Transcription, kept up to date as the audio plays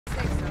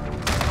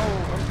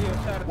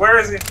Where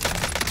is he?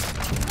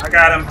 I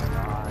got him.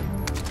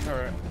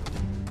 Alright.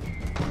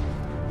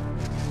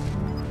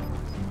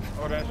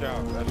 Oh, that's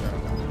y'all. That's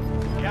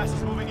y'all. Gas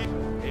is moving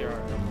in.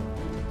 Here.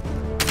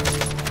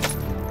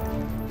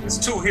 There's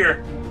two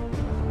here.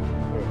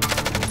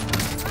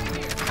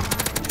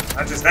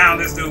 I just downed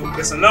this dude.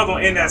 There's another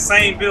one in that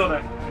same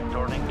building.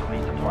 Returning to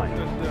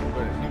resupply.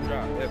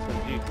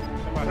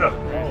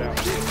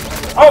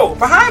 Oh,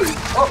 behind me!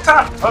 Up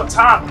top! Up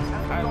top! Team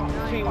right on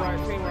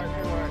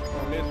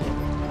this one.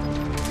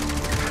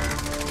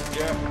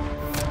 Yeah.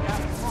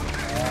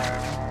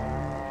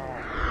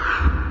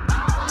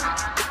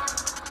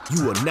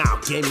 You are now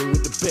gaming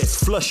with the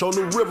best. Flush on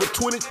the river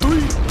 23.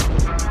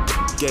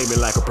 Gaming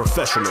like a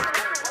professional.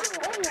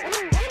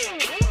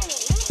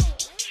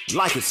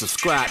 Like and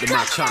subscribe to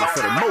my channel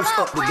for the most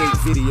up-to-date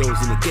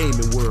videos in the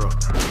gaming world.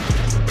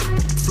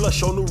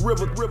 Flush on the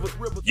river.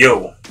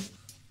 Yo,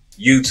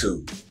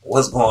 YouTube,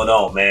 what's going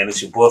on, man?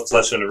 It's your boy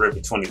Flush on the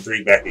River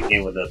 23 back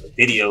again with another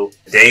video.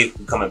 Today,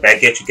 we're coming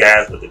back at you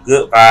guys with the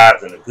good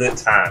vibes and a good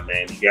time,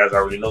 man. You guys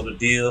already know the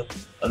deal.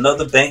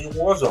 Another banging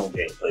Warzone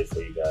gameplay for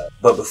you guys.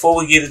 But before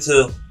we get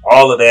into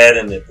all of that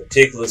and the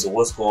particulars of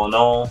what's going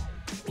on,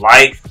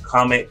 like,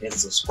 comment, and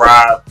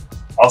subscribe.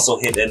 Also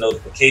hit that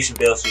notification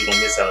bell so you don't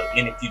miss out on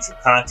any future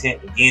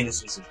content. Again,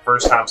 this is your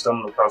first time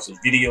stumbling across this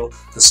video.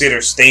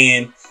 Consider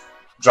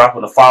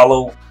dropping a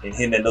follow, and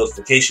hitting that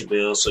notification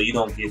bell so you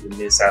don't get to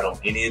miss out on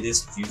any of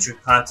this future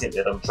content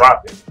that I'm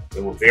dropping.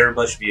 It will very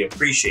much be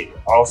appreciated.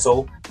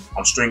 Also,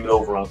 I'm streaming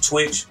over on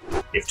Twitch.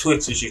 If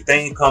Twitch is your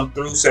thing, come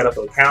through, set up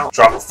an account,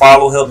 drop a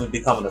follow, help me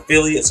become an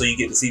affiliate so you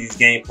get to see these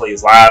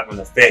gameplays live in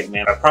effect,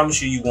 man. I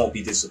promise you, you won't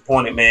be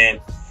disappointed,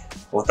 man.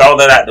 With all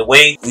that out the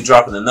way, we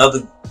dropping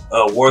another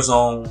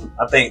Warzone.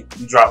 I think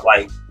we dropped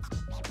like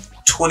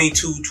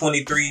 22,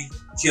 23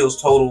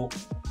 kills total.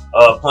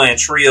 Playing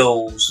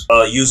trios,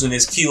 using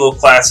this kilo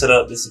class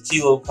setup. This is a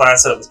kilo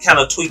class setup. It's kind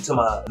of tweaked to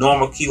my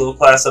normal kilo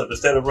class setup.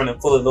 Instead of running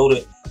fully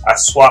loaded, I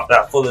swapped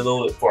out fully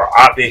loaded for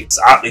Optic.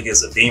 Optic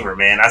is a beamer,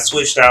 man. I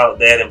switched out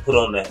that and put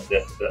on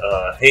the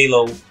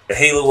Halo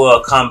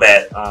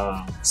combat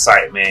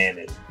sight, man.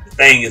 And the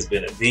thing has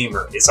been a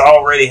beamer. It's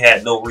already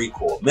had no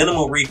recoil,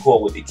 minimal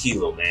recoil with the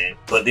kilo, man.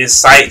 But this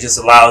sight just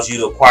allows you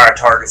to acquire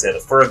targets at a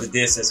further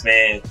distance,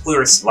 man.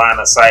 Clearest line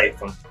of sight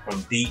from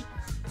deep.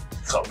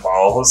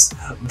 Balls.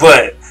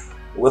 But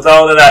with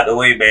all of that out the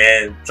way,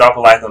 man, drop a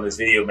like on this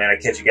video, man. I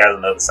catch you guys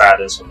on the other side of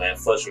this one, man.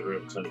 Flush with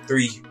River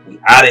 23. We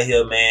out of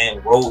here,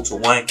 man. Road to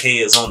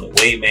 1K is on the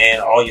way, man.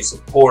 All your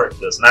support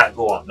does not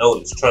go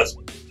unnoticed. Trust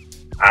me.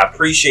 I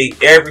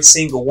appreciate every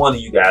single one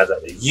of you guys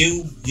out there.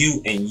 You,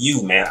 and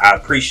you, man. I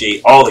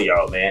appreciate all of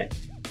y'all, man.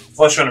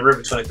 Flush on the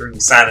River 23. We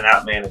signing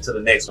out, man. Until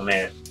the next one,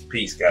 man.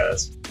 Peace,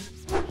 guys.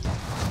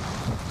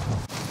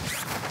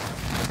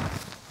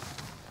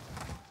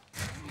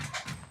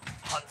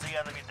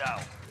 Enemy down.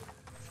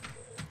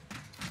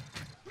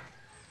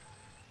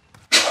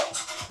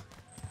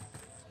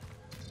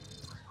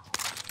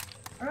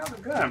 I have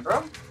a gun, bro.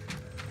 What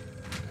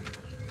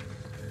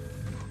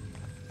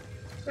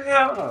the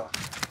hell?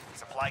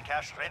 Supply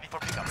cache ready for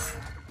pickup.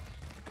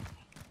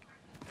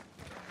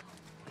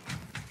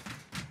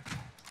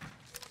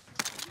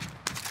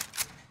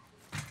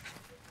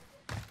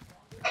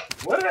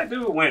 What did that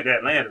dude went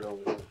that landed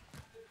over there?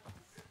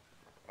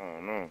 I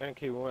don't know. I think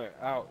he went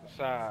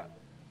outside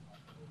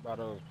by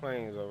those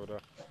planes over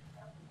there.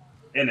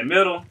 In the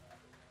middle?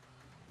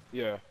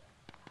 Yeah.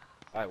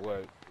 Like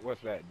what?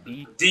 What's that?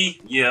 D?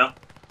 D? Yeah.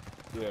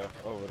 Yeah,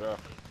 over there.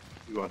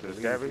 You going to the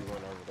scabby?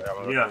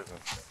 Yeah.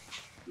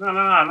 No.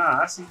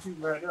 I see you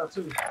right there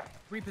too.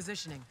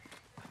 Repositioning.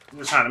 I'm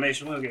just trying to make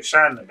sure we don't get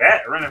shot in the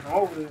back running from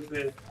over this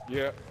bit.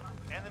 Yeah.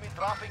 Enemy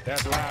dropping.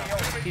 That's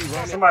live. Keep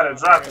running. Somebody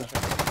dropping.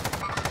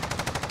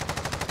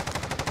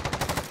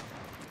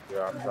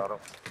 Yeah, I shot him.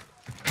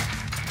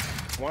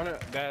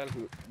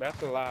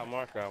 That's a live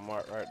marker I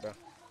marked right there.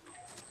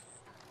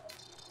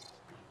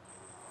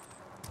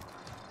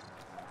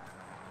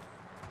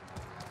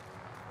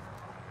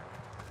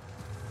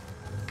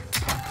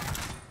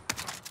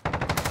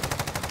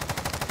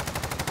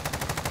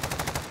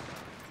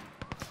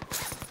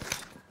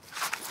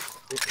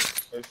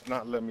 It's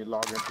not letting me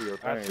log into your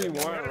thing. I see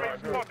one right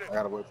here. I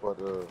gotta wait for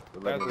the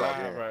let That's me log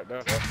in. live right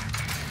there.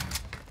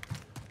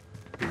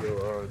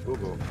 Your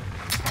Google.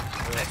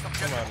 Next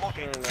objective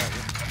located.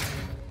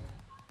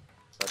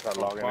 I tried to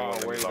log in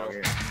and let me log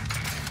in.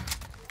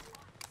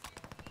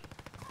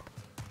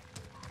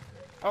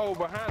 Oh,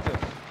 behind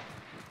us.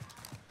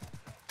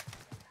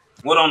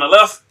 What on the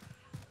left?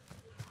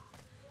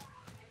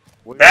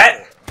 Where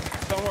That?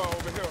 Somewhere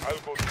over here.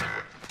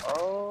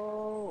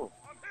 Oh.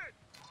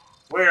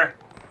 Where?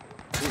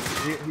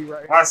 He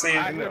right I see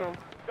I him. hit him.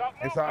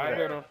 inside I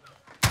there. hit him.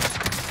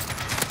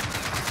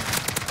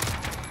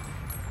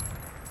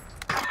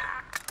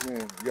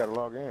 Man, you gotta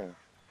log in.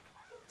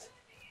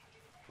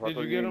 Did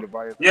you get him?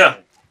 Yeah.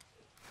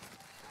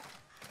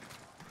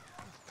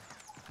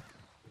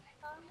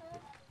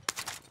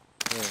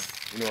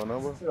 You know a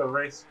number? Still a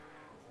race.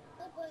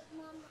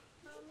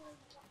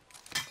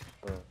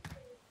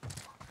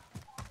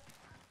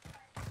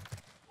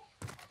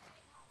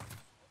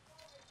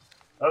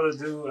 Other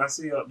dude I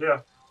see up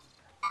there.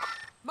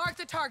 Mark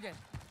the target.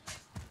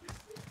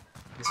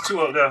 There's two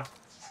up there.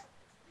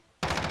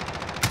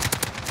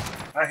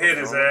 I hit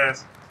his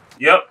ass.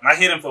 Yep, I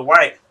hit him for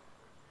white.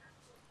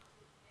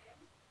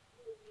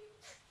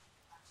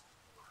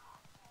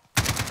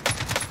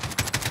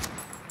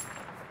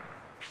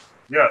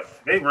 Yeah,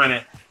 they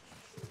running.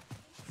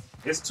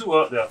 It's two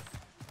up there.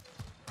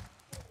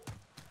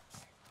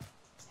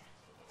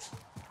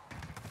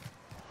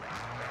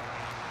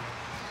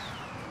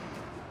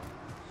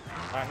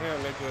 I hear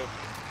him, they just...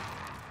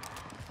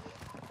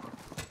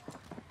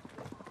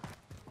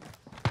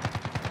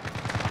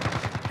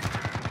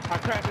 I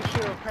cracked the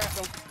shield, cracked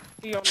him.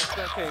 He on the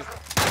staircase.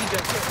 He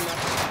just hit him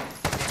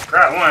up.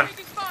 Crack one.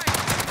 Taking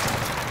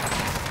fire.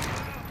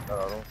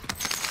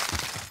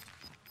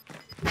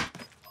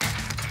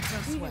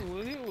 He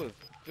was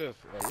just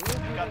a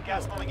little bit Got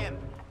gas ago. moving in.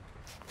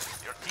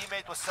 Your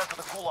teammate was sent to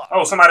the gulag.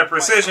 Oh, somebody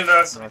precisioned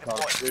us. Enemy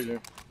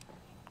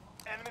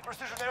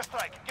precision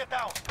airstrike. Get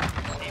down.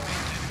 Teammate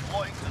is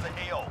deploying to the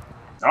AO.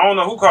 I don't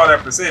know who called that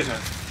precision.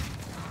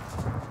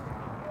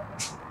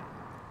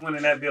 Went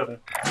in that building.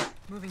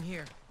 Moving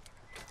here.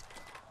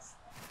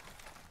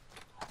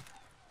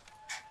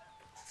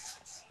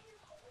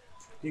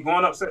 He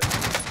going upset.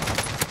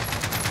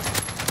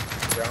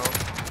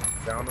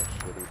 Down the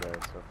shitty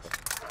bad stuff.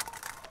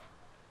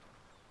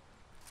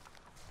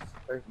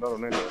 Hey, another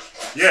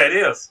nigga. Yeah, it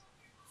is.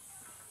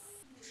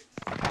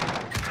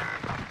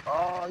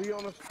 Oh, he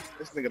on the.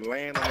 This nigga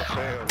laying on the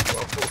sand.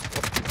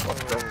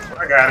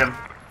 I got him.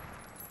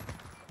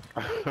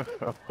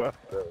 What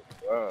the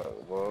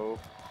fuck, whoa?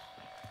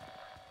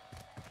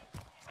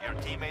 Your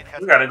teammate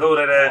has. We gotta go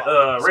to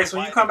that race.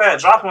 When you come back,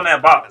 drop on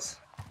that box.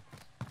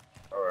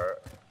 Alright.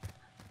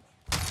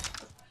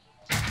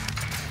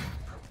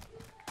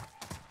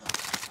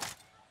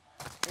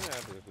 Yeah,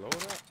 just load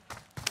up.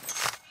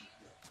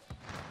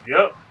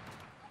 Yep.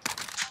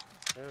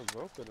 They're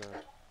both of them.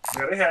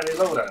 Yeah, they had their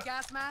loadout.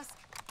 Gas mask.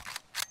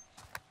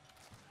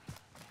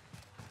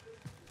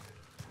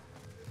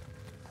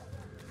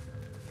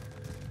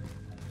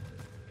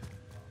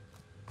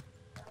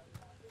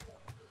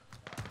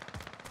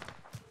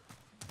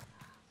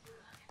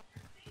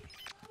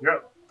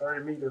 Yep,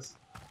 30 meters.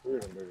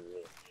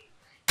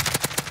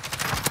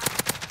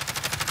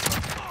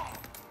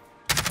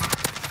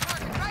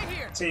 Target right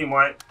here. Team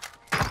white.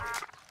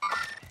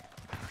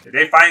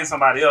 They fighting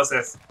somebody else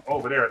that's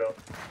over there though.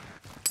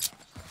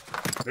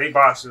 They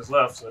box just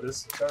left, so this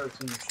is the third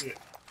team shit.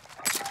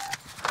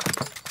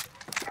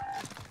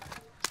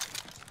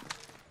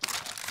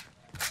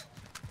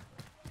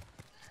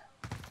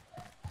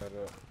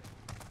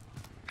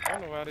 I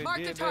don't know why they Mark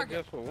the did that target.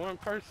 just for one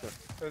person.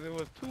 Because it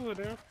was two of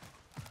them.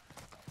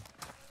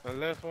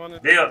 Unless one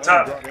of They them. up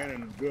top. Dropped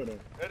in the building.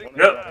 Yep.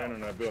 Dropped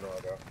in that building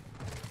right there.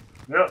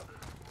 Yep.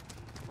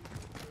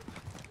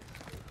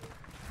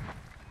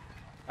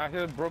 I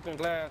hear broken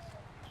glass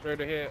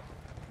straight ahead.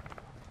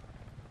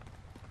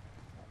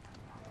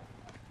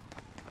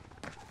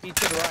 He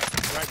to the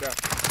right there.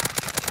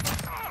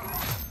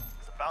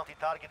 The bounty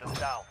target is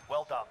down.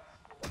 Well done.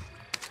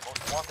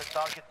 Most wanted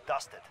target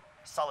dusted.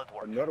 Solid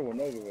work. Another one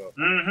over there.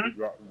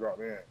 Mm-hmm. Drop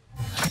in.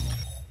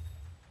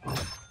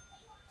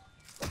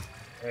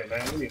 Hey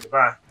man, we need to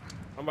buy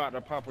I'm about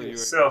to pop a UAV.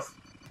 yourself.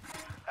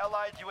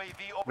 Allied UAV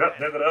Yep, overhead.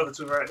 there go the other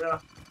two right there.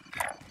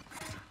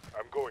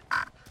 I'm going.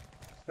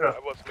 Yeah. I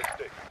was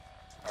mistaken.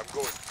 I'm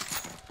going.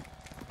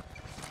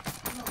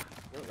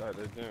 Look like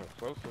they're getting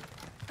closer.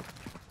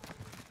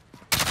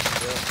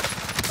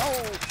 Yeah.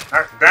 Oh!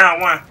 Alright,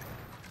 down one.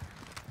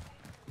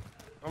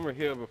 I'm gonna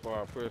heal before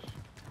I push.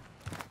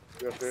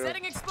 Yes, sir.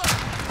 Setting explosive.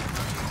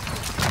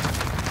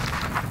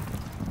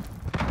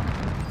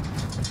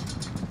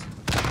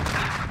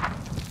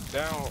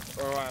 Down,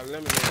 or I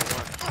eliminated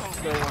one.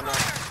 Still one up.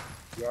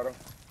 Got him.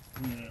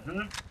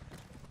 Mm-hmm.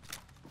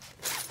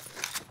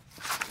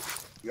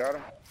 Got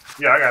him.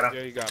 Yeah, I got him.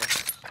 Yeah, you got him.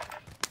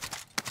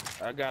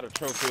 I got a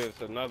trophy. It's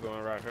another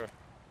one right here.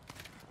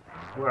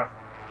 Well,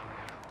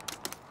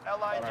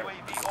 Allied Alright.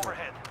 UAV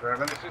overhead.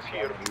 grabbing it. This is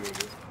here.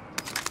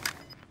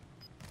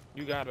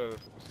 You got a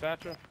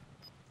satchel?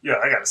 Yeah,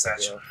 I got a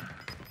satchel.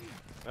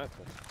 That's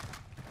it.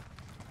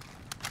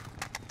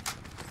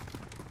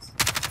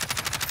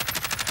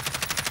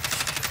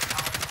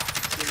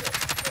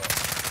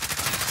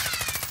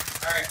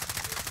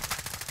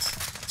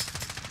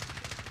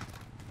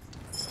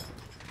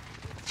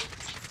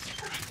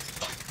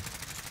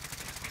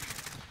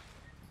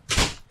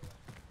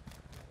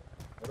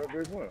 What up,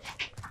 bitch? What?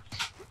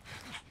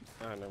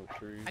 Behind them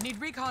trees. I need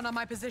recon on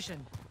my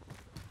position.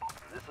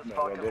 This is No,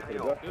 Falcon go for the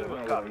 3-0. dust. Good No,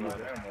 one. we Copy. don't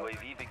use ammo.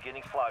 UAV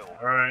beginning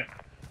flyover. Alright.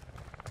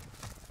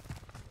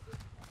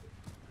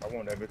 I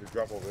want that bitch to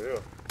drop over here.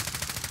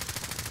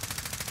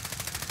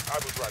 I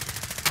was right.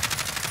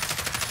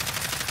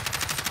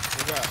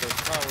 We got this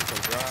car we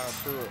can drive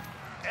through it.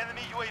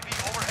 Enemy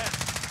UAV overhead.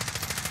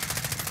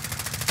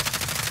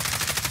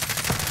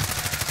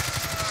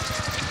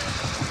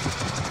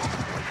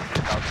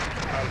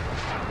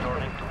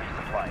 Returning to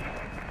resupply.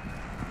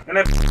 And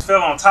that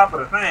fell on top of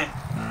the thing.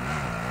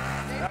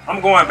 I'm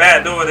going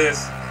back door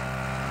this.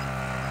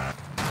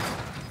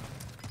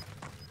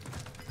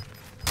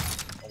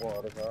 I'm going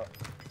other side.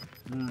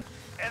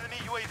 Enemy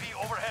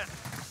UAV overhead.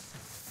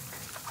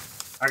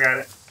 I got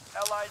it.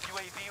 Allied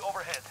UAV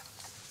overhead.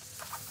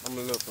 I'm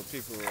gonna look for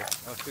people. I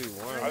see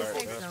one We're in the right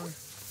safe there. zone.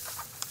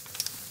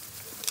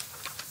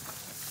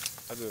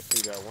 I just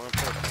see that one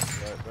person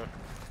right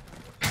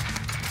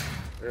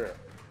there. Yeah.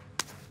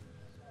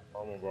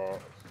 I'm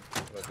about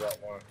to drop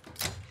one.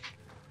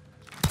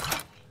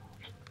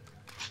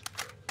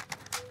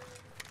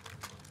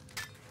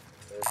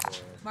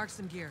 Mark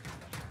some gear.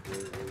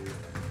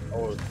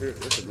 Oh,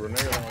 it's a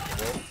grenade launcher,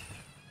 bro.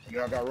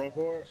 Y'all got room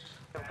for it?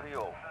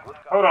 Trio. Good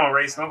Hold on,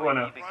 Race. I'm going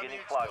up. beginning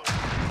flag.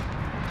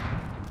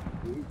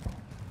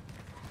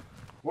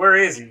 Where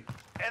is he?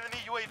 Enemy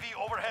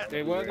UAV overhead.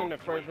 They was in the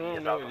first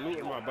room. They was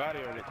looting my body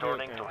on the kill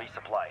Returning to cam.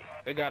 resupply.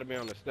 They gotta be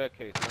on the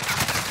staircase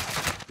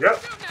now.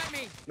 Yep. Shooting at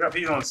me. Yep,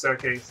 he's on the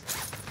staircase.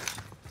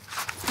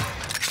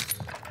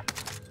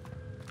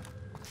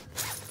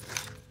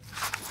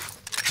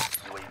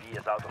 UAV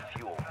is out of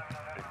fuel.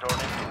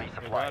 Returning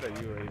to They got a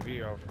resupply.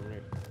 UAV off for me.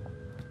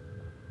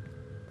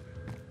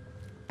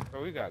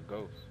 Oh, we got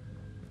ghosts.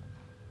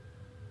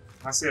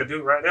 I see a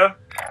dude right there.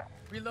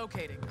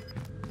 Relocating.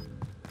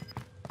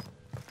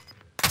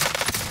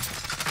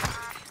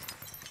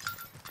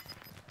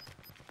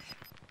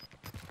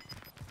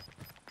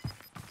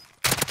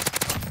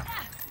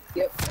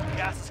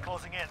 Gas is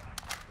closing in.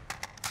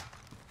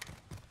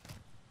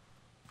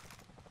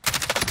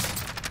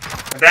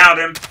 I downed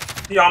him.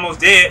 He almost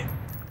dead.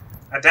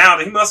 I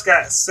downed him. He must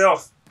got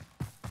self.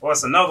 Or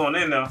it's another one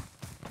in there.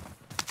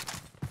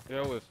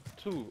 There was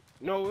two.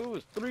 No, it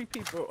was three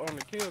people on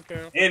the kill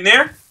cam. In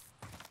there?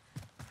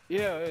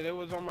 Yeah, it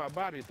was on my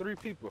body. Three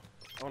people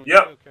on the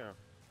Yep. kill cam.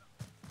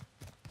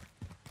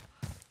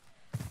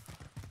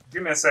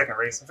 Give me a second,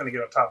 Race. I'm finna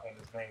get up top on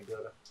this main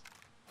building.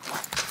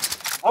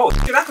 Oh,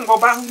 shit, I can go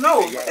by who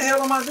knows. What the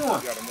hell am I doing?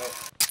 You got him up.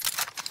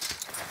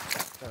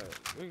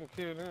 We can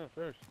kill them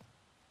first.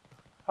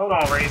 Hold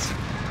on, Race.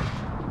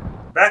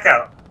 Back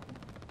out.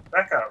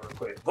 Back out real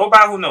quick. Go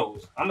by who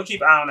knows. I'm gonna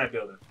keep an eye on that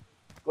building.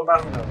 Go by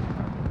who knows.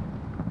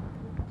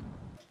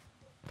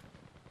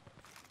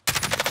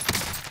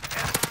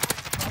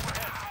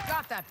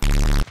 Got that.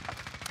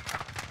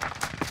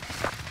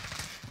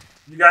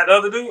 You got the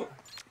other dude?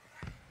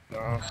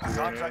 Nah,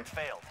 Contract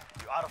failed.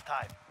 You're out of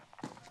time.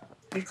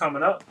 He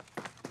coming up.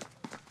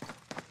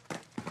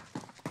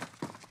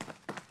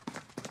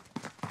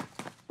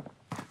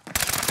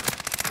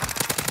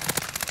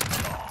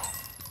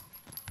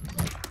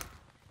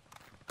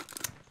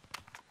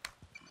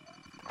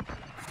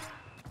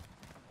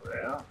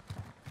 Well,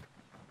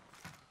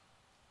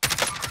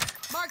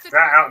 Mark the guy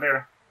target. out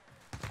there.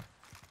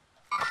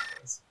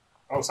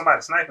 Oh,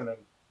 somebody sniping him.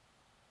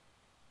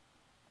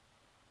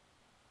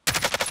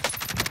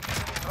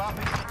 Enemy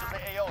dropping into the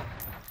AO.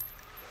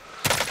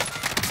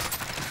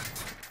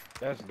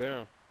 That's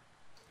them.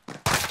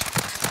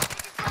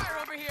 Fire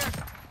over here.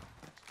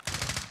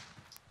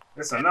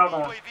 It's another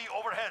one. UAV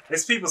overhead.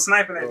 There's people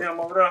sniping at them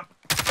over there.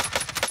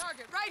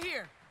 Target right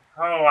here.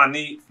 Oh, I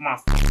need my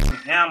fucking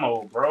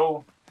ammo,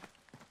 bro.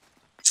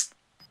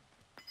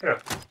 Here.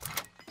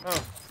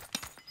 Oh,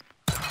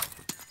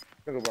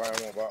 think about it,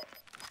 I won't about.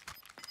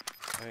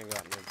 I ain't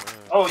got no gun.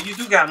 Oh, you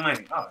do got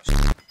money. Oh, shit.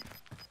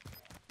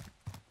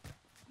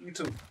 You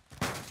too. They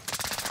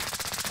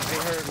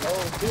heard me.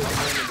 Oh, shit.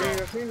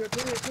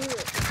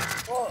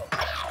 Oh.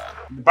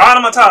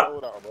 Bottom or top?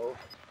 Hold out, bro.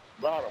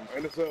 Bottom,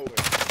 in the subway.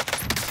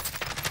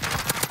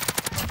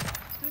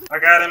 I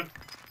got him.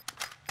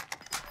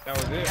 That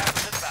was it. Gas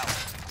is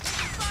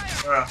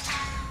inbound.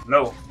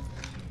 No.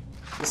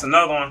 It's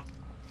another one.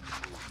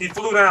 He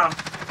flew down.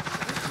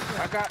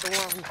 I got the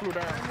one who flew We're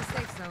down. in the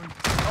safe zone.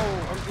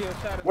 Oh, I'm getting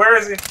shot at. Where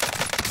is he?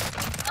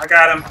 I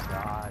got him.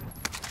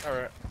 All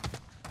right.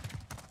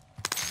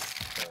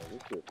 Oh,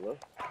 this shit, bro.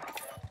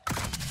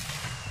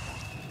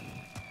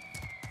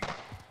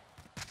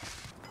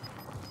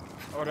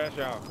 Oh, that's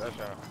y'all. That's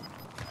y'all.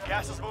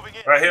 Gas is moving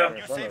in. Right here.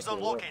 New safe zone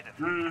located.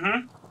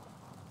 Mm-hmm.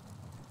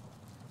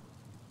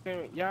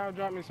 Can y'all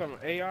drop me some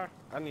AR?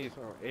 I need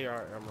some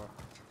AR ammo.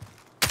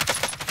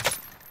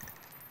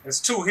 There's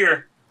two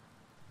here.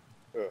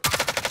 Right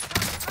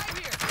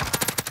here.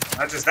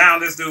 I just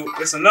downed this dude.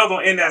 It's another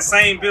one in that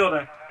same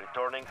building.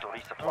 Returning to I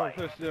resupply. don't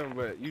push them,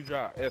 but you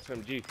drop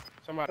SMG.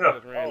 Somebody Yeah.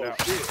 just ran out.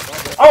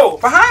 Oh,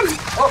 behind me.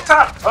 Up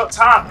top. Up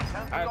top.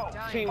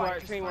 Team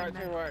white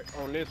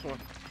on this one.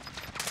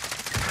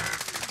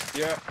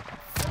 Yeah.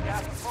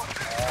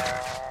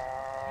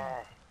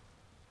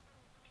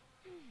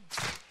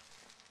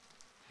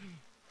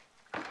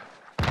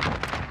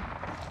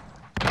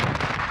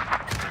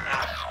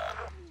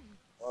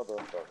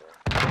 Motherfucker.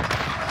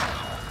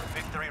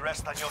 Victory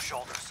rests on your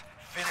shoulders.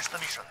 Finish the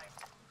mission.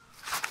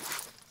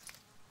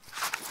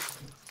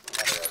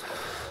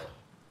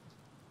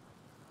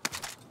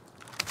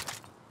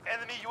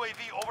 Enemy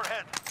UAV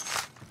overhead.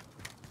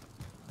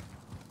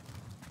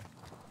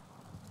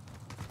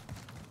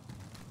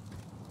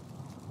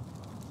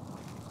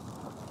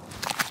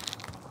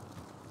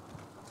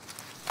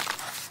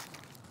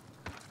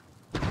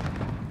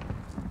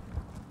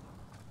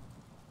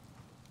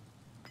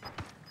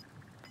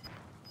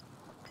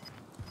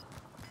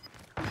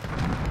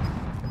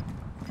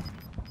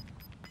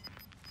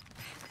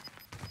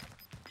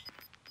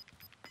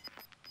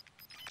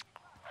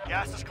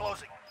 Gas is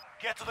closing.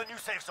 Get to the new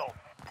safe zone.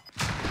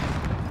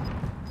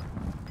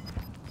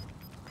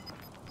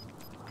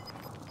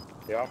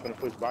 Yeah, I'm finna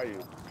push by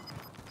you.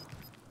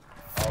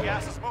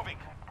 Gas is moving.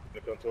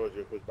 They come towards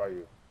you, push by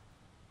you.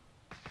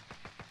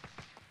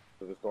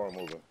 There's a storm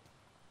moving.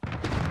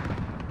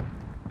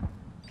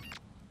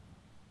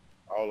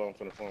 All of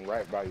them finna come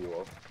right by you,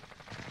 oh.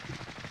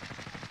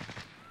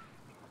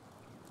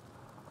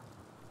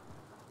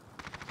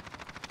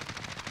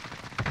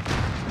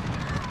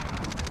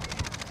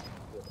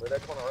 Where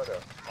that corner right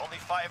there? Only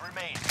 5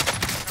 remain.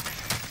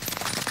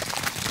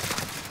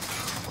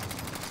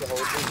 That's the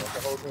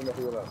whole team that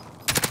healed up.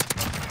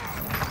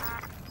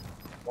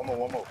 One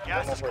more.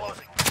 Gas One is more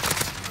closing.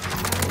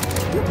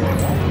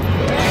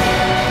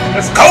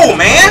 Let's go,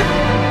 man.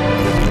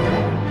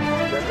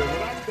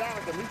 When I shot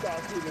him, he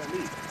started shooting at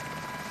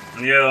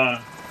me.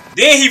 Yeah.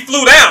 Then he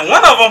flew down.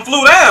 One of them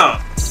flew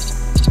down.